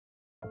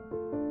A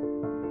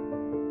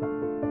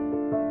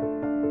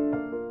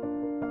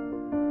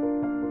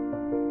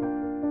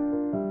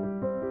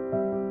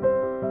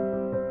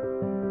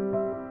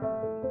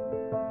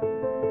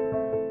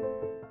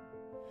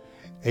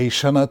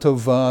Shana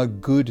Tova,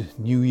 good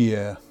New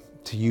Year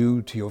to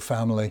you, to your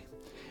family,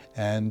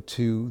 and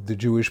to the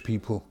Jewish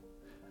people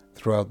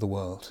throughout the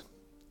world.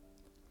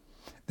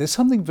 There's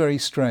something very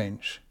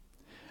strange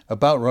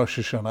about Rosh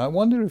Hashanah. I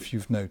wonder if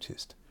you've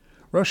noticed.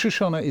 Rosh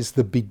Hashanah is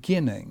the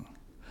beginning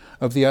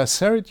of the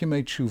Aseret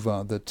Yemei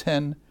Teshuvah, the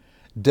 10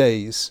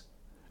 days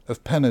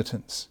of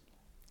penitence,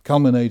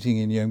 culminating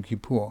in Yom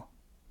Kippur.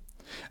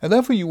 And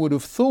therefore you would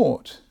have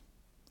thought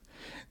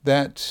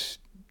that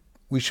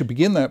we should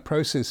begin that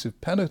process of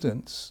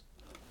penitence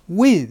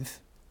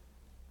with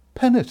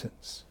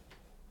penitence,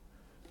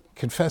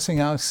 confessing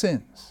our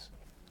sins.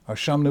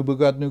 Ashamnu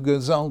bugadnu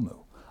gazalnu,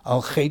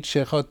 al chet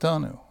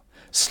shechatanu,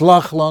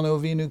 slach lanu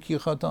avinu ki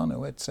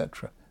chatanu,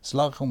 etc.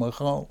 Slach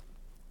umachal.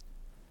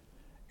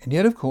 And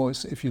yet, of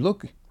course, if you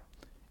look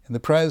in the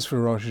prayers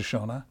for Rosh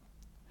Hashanah,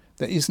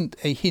 there isn't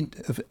a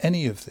hint of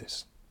any of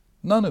this.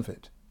 None of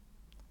it.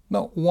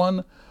 Not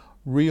one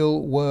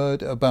real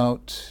word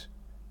about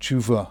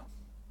tshuva.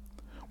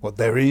 What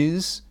there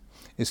is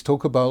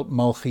talk about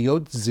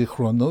Malchiot,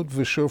 Zichronot,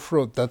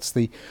 V'Shofrot. That's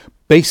the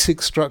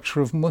basic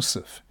structure of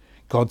Musaf.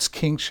 God's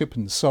kingship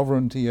and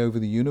sovereignty over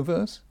the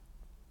universe.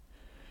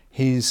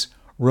 His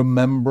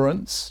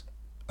remembrance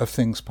of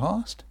things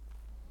past.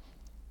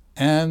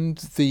 And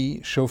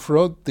the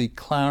Shofrot, the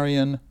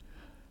clarion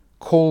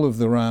call of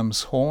the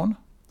ram's horn.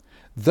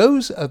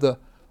 Those are the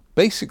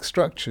basic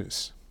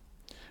structures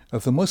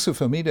of the Musaf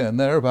Hamida, and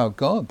they're about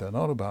God, they're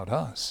not about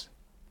us.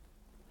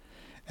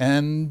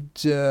 And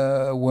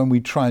when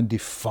we try and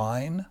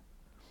define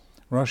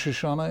Rosh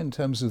Hashanah in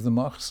terms of the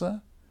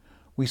Machzah,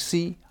 we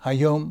see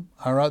Hayom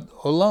Harad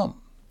Olam.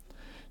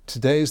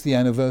 Today is the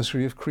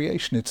anniversary of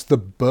creation. It's the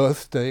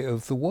birthday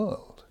of the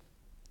world.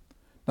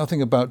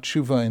 Nothing about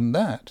tshuva in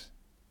that.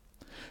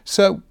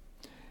 So,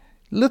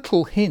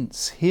 little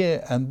hints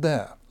here and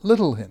there.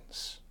 Little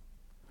hints.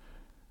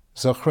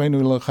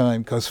 Zachrenu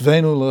l'chaim,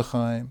 kasvenu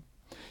l'chaim.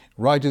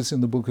 Writers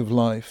in the Book of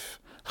Life.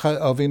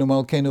 Avinu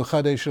Malkeinu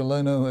Chadesh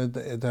Alenu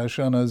et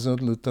Hashana Zod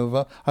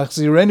L'Tova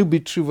Achzirenu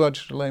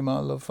B'Tshuvat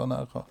Shlema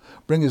L'Fanacha.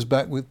 Bring us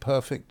back with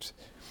perfect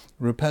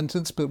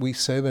repentance, but we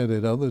say that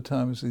at other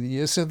times of the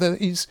year. So there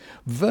is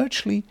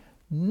virtually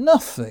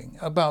nothing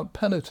about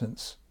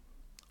penitence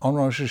on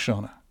Rosh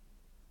Hashanah.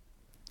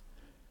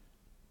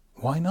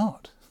 Why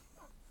not?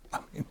 I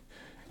mean,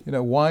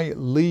 why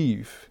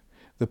leave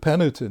the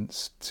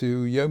penitence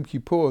to Yom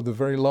Kippur, the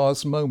very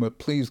last moment?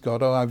 Please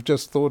God, I've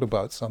just thought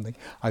about something.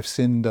 I've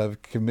sinned,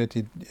 I've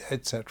committed,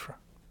 etc.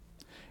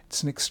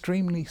 It's an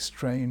extremely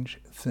strange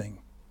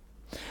thing.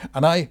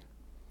 And I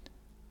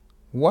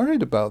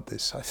worried about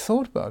this. I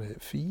thought about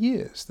it for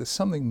years. There's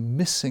something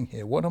missing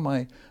here. What am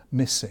I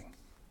missing?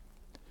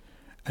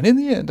 And in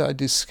the end, I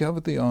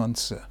discovered the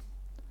answer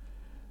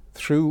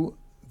through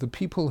the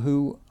people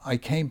who I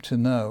came to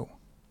know,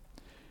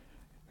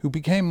 who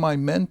became my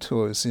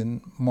mentors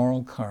in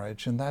moral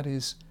courage, and that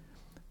is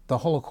the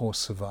Holocaust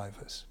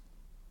survivors.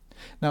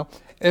 Now,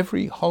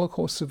 every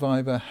Holocaust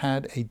survivor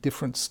had a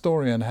different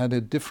story and had a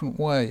different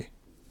way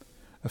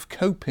of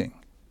coping.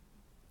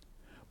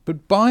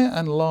 But by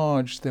and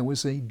large, there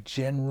was a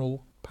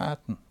general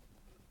pattern,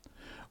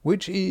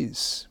 which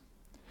is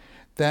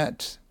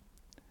that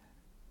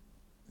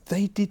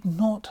they did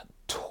not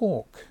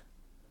talk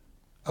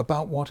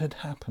about what had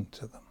happened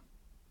to them.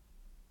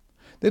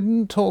 They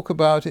didn't talk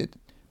about it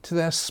to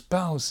their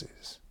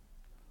spouses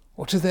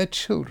or to their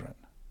children.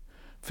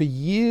 For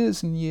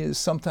years and years,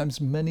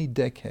 sometimes many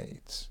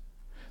decades,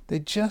 they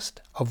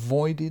just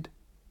avoided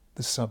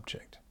the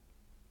subject.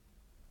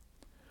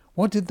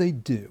 What did they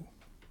do?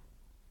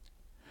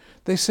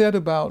 They said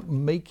about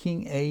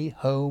making a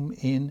home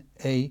in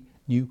a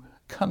new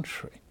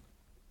country.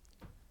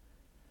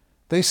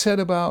 They said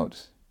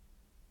about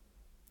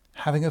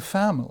having a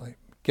family,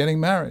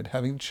 getting married,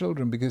 having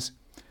children, because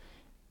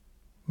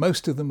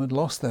most of them had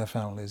lost their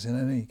families in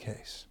any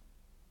case.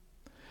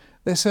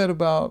 They said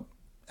about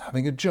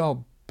having a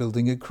job,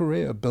 building a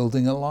career,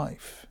 building a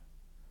life.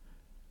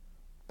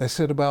 They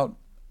said about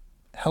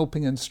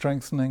helping and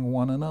strengthening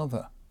one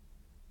another.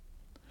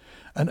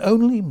 And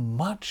only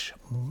much,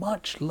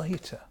 much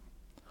later,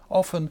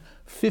 often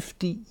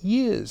 50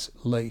 years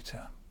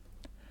later,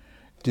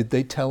 did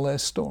they tell their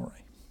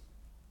story.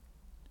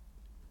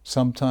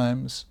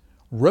 Sometimes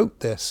wrote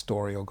their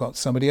story or got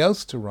somebody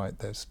else to write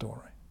their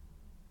story.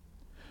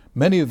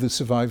 Many of the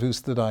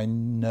survivors that I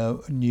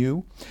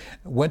knew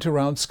went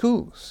around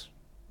schools,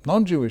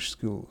 non-Jewish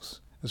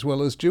schools, as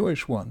well as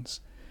Jewish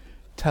ones,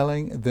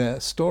 telling their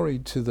story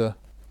to the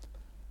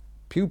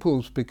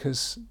pupils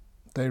because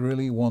they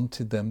really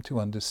wanted them to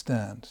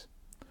understand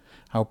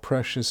how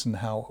precious and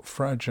how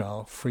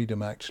fragile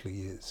freedom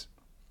actually is.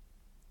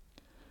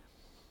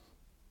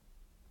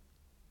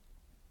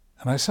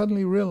 And I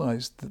suddenly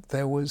realized that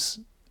there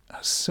was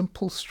a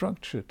simple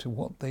structure to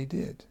what they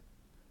did.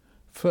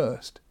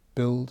 First,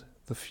 build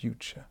the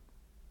future.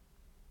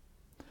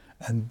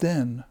 And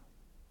then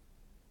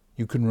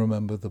you can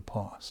remember the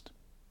past.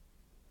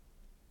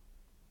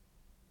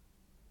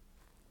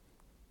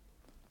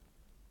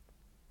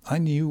 I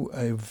knew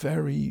a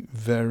very,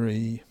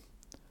 very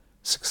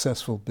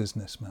successful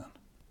businessman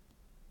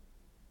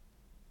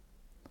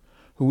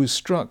who was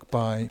struck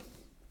by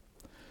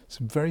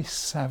some very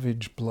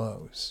savage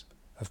blows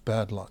of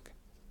bad luck,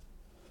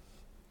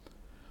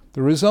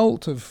 the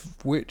result of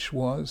which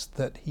was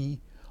that he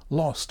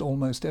lost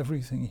almost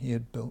everything he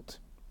had built.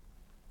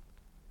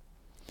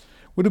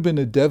 Would have been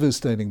a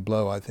devastating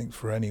blow, I think,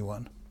 for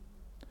anyone.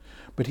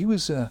 But he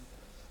was a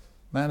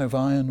man of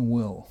iron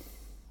will,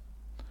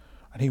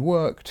 and he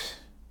worked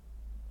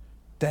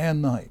day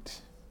and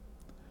night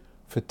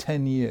for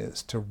 10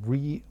 years to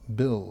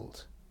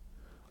rebuild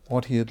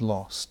what he had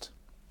lost.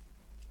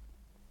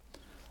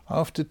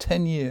 After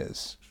 10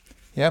 years,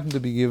 he happened to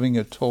be giving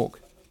a talk,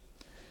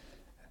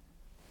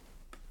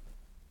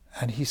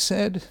 and he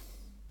said,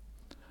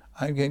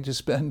 I'm going to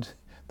spend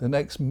the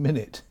next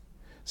minute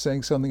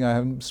saying something I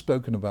haven't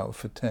spoken about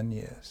for 10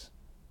 years.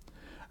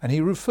 And he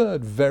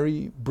referred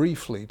very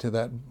briefly to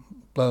that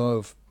blow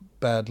of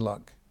bad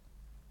luck.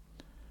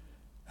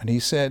 And he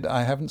said,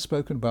 I haven't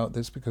spoken about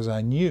this because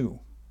I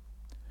knew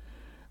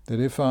that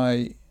if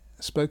I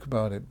spoke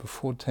about it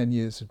before 10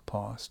 years had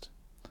passed,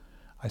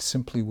 I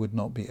simply would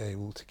not be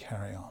able to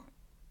carry on.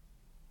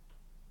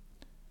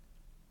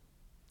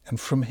 And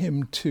from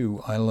him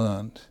too, I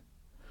learned,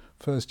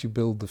 first you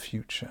build the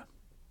future,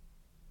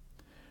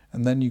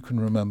 and then you can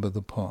remember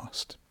the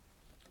past.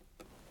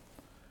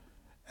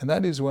 And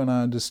that is when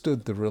I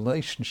understood the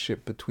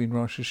relationship between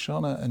Rosh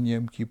Hashanah and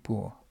Yom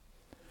Kippur.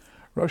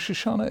 Rosh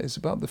Hashanah is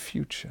about the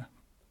future.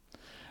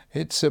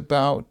 It's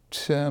about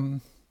the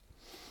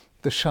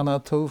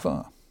Shana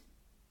Tova.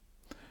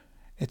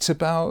 It's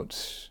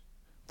about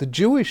the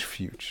Jewish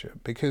future,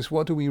 because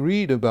what do we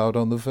read about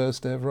on the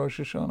first day of Rosh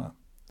Hashanah?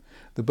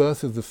 The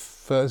birth of the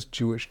first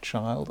Jewish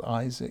child,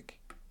 Isaac,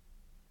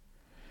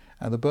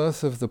 and the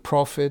birth of the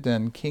prophet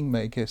and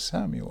kingmaker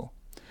Samuel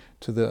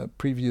to the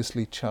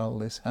previously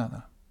childless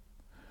Hannah.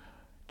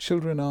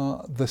 Children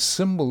are the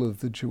symbol of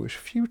the Jewish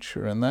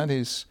future, and that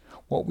is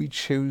what we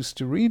choose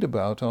to read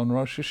about on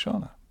Rosh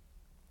Hashanah.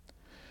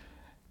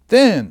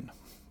 Then,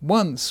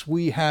 once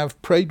we have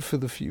prayed for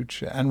the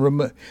future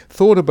and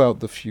thought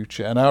about the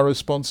future and our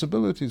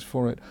responsibilities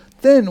for it,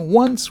 then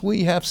once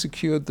we have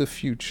secured the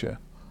future,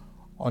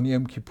 on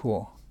Yom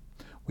Kippur,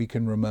 we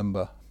can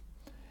remember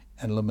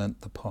and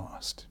lament the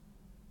past.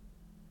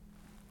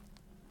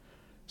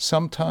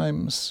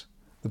 Sometimes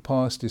the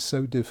past is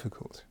so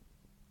difficult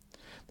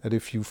that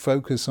if you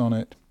focus on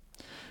it,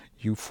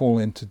 you fall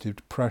into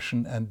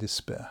depression and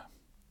despair.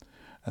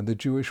 And the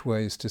Jewish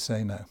way is to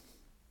say no.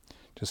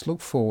 Just look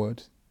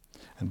forward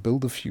and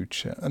build the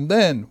future. And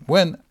then,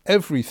 when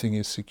everything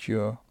is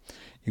secure,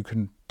 you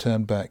can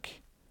turn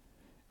back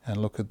and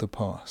look at the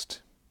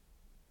past.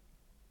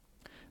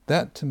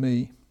 That, to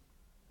me,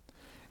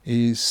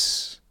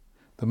 is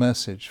the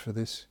message for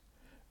this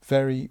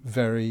very,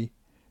 very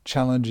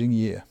challenging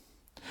year.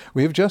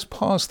 We have just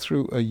passed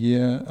through a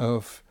year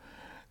of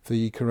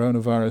the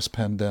coronavirus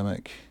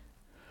pandemic,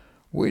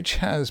 which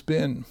has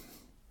been,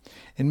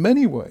 in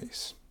many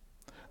ways,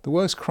 the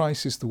worst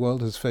crisis the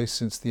world has faced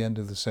since the end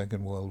of the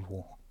Second World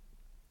War.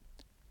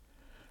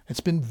 It's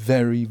been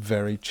very,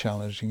 very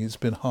challenging. It's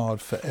been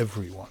hard for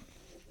everyone.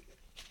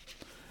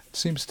 It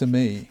seems to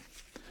me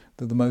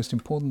that the most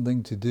important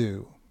thing to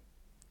do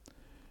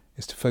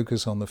is to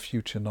focus on the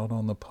future, not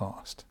on the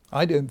past.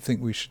 I don't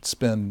think we should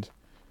spend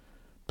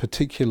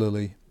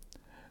particularly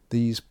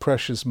these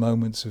precious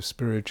moments of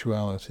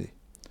spirituality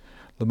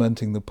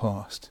lamenting the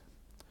past,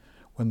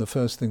 when the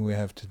first thing we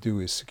have to do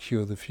is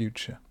secure the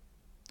future.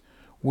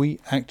 We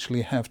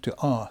actually have to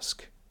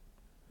ask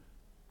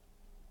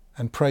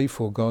and pray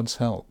for God's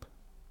help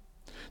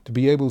to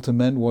be able to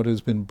mend what has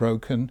been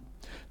broken,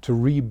 to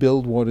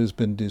rebuild what has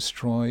been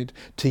destroyed,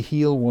 to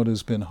heal what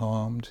has been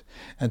harmed,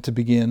 and to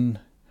begin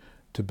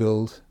to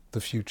build the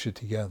future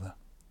together.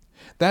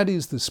 That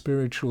is the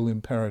spiritual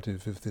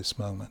imperative of this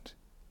moment.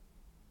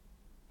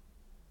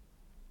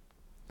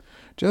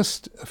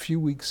 Just a few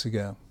weeks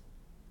ago,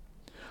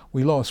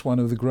 we lost one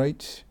of the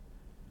great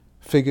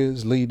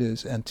figures,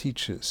 leaders, and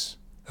teachers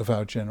of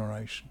our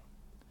generation,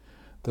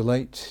 the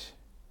late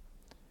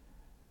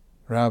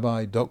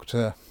Rabbi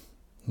Dr.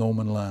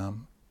 Norman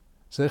Lamb,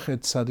 Zecher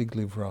Tzadik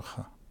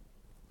Livracha.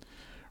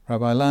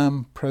 Rabbi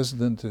Lamb,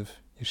 president of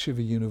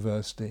Yeshiva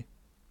University,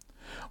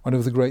 one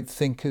of the great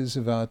thinkers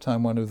of our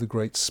time, one of the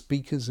great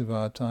speakers of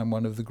our time,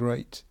 one of the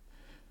great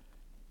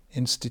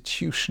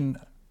institution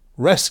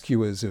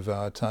rescuers of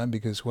our time,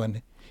 because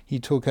when he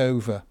took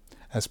over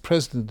as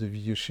president of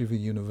Yeshiva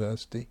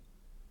University,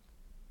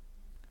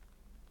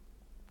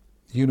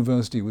 the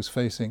university was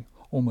facing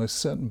almost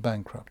certain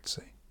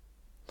bankruptcy.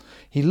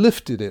 He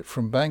lifted it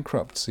from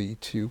bankruptcy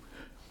to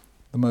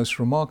the most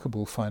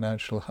remarkable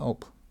financial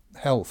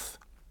health.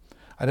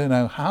 I don't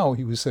know how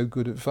he was so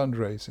good at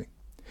fundraising,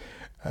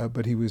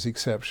 but he was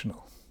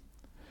exceptional.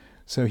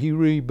 So he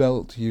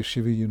rebuilt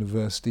Yeshiva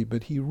University,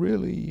 but he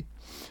really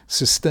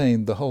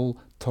sustained the whole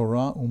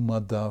Torah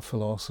Umadar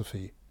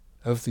philosophy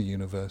of the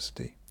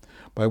university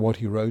by what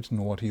he wrote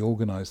and what he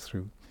organized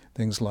through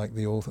things like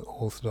the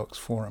Orthodox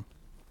Forum.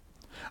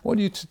 I want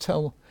you to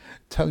tell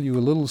you a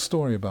little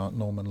story about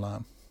Norman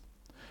Lamb,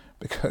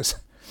 because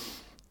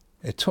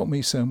it taught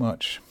me so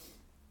much.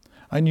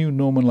 I knew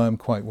Norman Lamb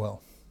quite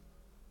well,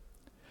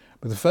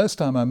 but the first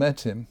time I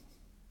met him,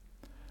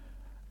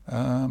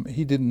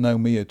 he didn't know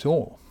me at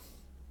all.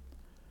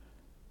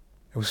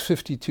 It was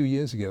 52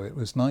 years ago. It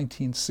was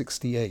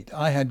 1968.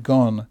 I had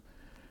gone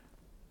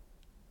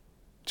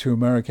to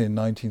America in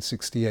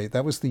 1968.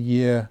 That was the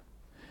year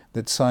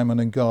that Simon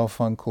and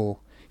Garfunkel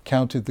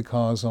counted the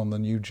cars on the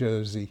New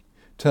Jersey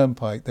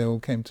Turnpike. They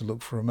all came to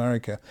look for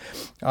America.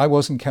 I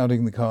wasn't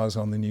counting the cars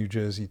on the New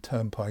Jersey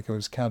Turnpike. I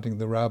was counting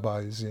the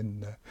rabbis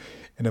in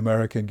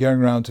America and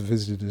going around to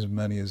visit as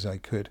many as I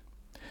could.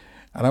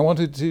 And I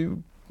wanted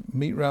to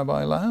meet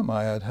Rabbi Lamb.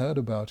 I had heard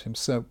about him.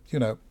 So,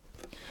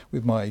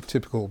 with my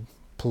typical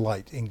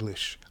polite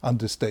English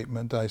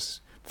understatement, I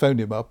phoned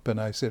him up and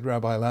I said,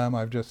 Rabbi Lamb,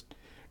 I've just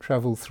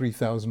traveled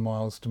 3,000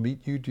 miles to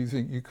meet you. Do you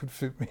think you could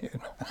fit me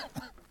in?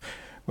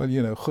 Well,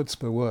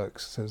 chutzpah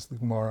works, says the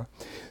Gemara.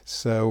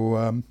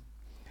 So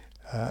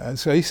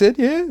he said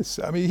yes.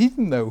 I mean, he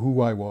didn't know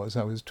who I was.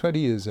 I was 20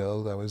 years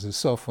old. I was a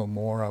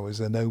sophomore. I was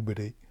a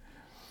nobody.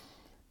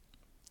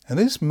 And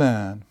this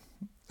man,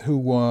 who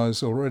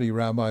was already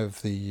rabbi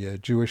of the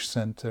Jewish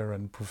Center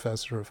and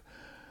professor of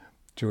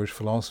Jewish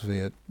philosophy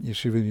at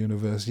Yeshiva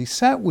University,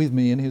 sat with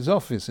me in his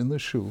office in the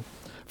shul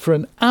for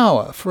an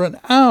hour,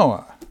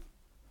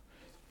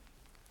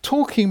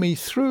 talking me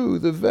through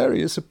the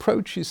various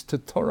approaches to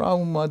Torah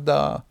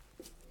Umadar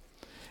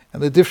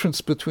and the difference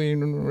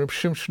between Reb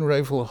Shimshon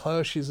Revel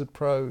Hirsch's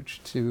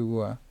approach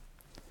to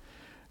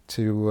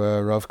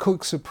Rav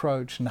Kook's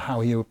approach and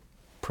how he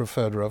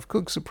preferred Rav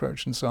Kook's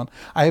approach and so on.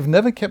 I have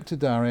never kept a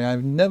diary.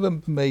 I've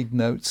never made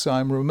notes. So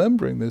I'm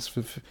remembering this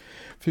for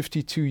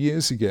 52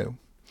 years ago.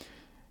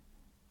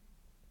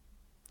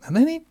 And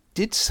then he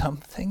did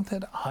something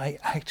that I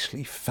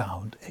actually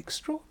found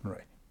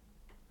extraordinary.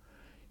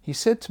 He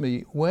said to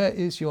me, where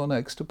is your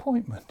next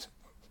appointment?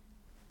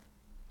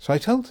 So I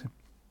told him.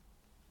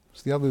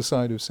 It's the other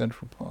side of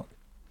Central Park.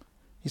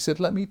 He said,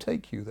 let me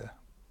take you there.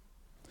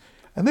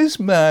 And this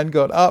man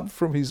got up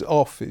from his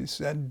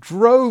office and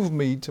drove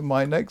me to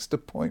my next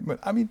appointment.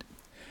 I mean,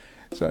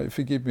 sorry,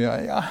 forgive me,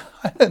 I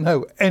don't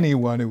know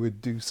anyone who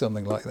would do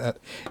something like that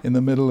in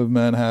the middle of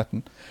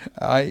Manhattan.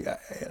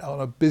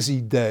 On a busy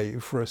day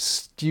for a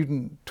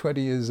student 20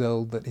 years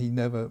old that he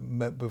never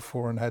met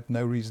before and had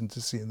no reason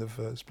to see in the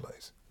first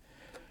place.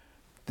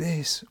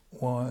 This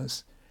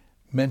was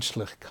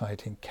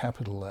Menschlichkeit in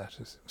capital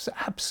letters. It was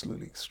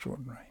absolutely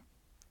extraordinary.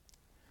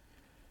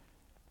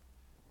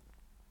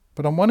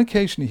 But on one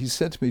occasion he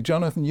said to me,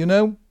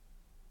 Jonathan,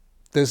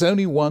 there's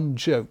only one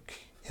joke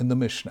in the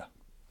Mishnah.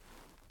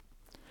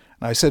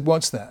 And I said,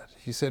 what's that?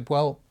 He said,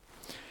 Talmidei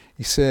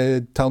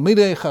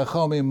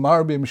Chachamim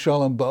Marbim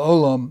Shalom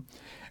Ba'olam,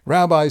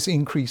 rabbis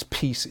increase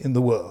peace in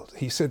the world.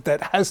 He said,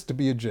 that has to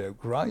be a joke,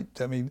 right?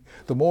 I mean,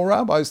 the more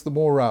rabbis, the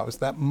more rows.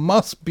 That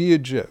must be a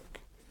joke.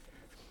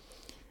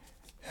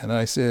 And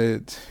I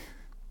said,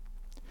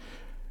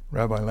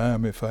 Rabbi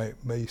Lamb, if I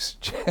may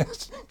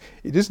suggest,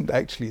 it isn't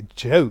actually a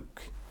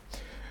joke.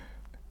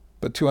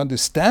 But to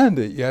understand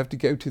it, you have to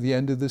go to the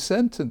end of the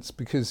sentence,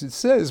 because it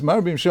says,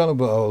 Marbim Shalom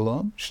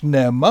Ba'olam,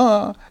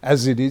 Shnema,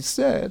 as it is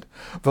said,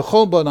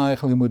 V'chol Banaich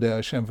Limudei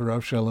Hashem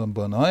V'rav Shalom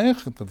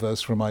Banaich, the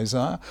verse from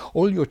Isaiah,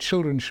 all your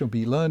children shall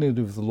be learned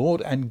of the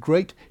Lord, and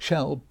great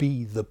shall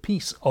be the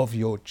peace of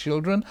your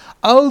children.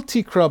 Al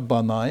Tikra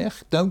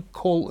Banaich,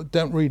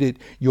 don't read it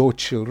your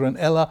children,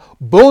 Ella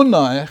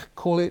Bonaich,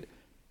 call it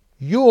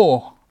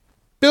your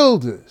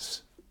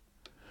builders.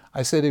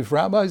 I said, if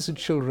rabbis are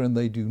children,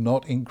 they do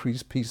not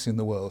increase peace in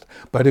the world.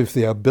 But if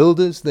they are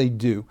builders, they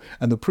do.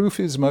 And the proof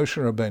is Moshe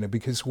Rabbeinu,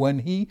 because when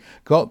he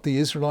got the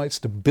Israelites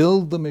to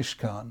build the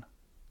Mishkan,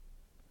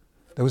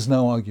 there was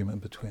no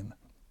argument between them.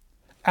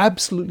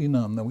 Absolutely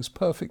none. There was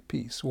perfect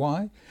peace.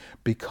 Why?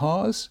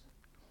 Because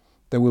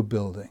they were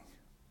building.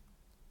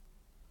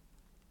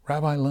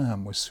 Rabbi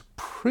Lamb was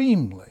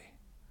supremely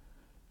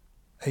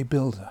a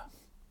builder.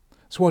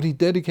 It's what he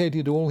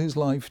dedicated all his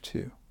life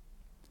to.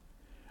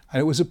 And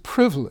it was a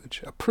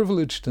privilege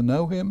to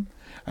know him,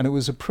 and it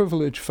was a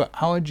privilege for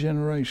our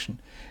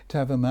generation to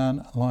have a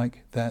man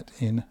like that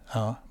in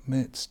our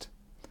midst.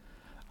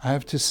 I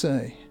have to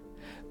say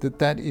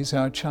that is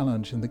our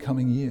challenge in the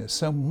coming years.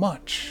 So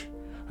much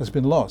has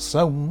been lost,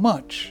 so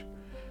much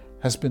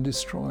has been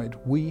destroyed.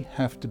 We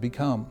have to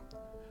become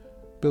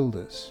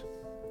builders.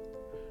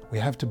 We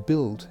have to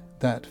build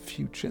that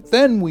future.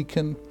 Then we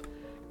can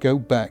go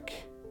back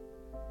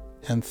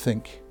and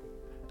think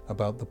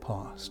about the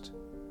past.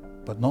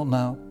 But not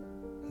now,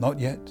 not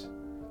yet.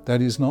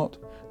 That is not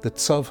the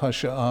Tzav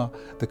HaSha'ah,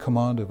 the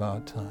command of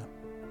our time.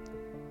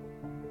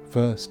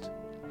 First,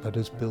 let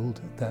us build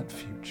that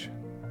future.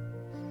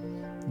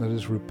 Let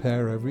us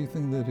repair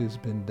everything that has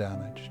been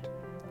damaged.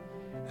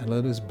 and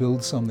let us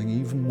build something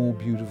even more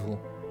beautiful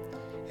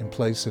in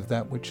place of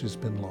that which has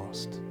been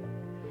lost.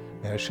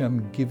 May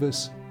Hashem give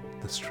us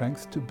the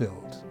strength to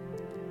build,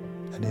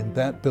 and in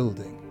that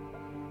building,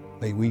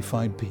 may we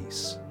find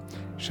peace.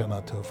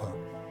 Shana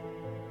Tova.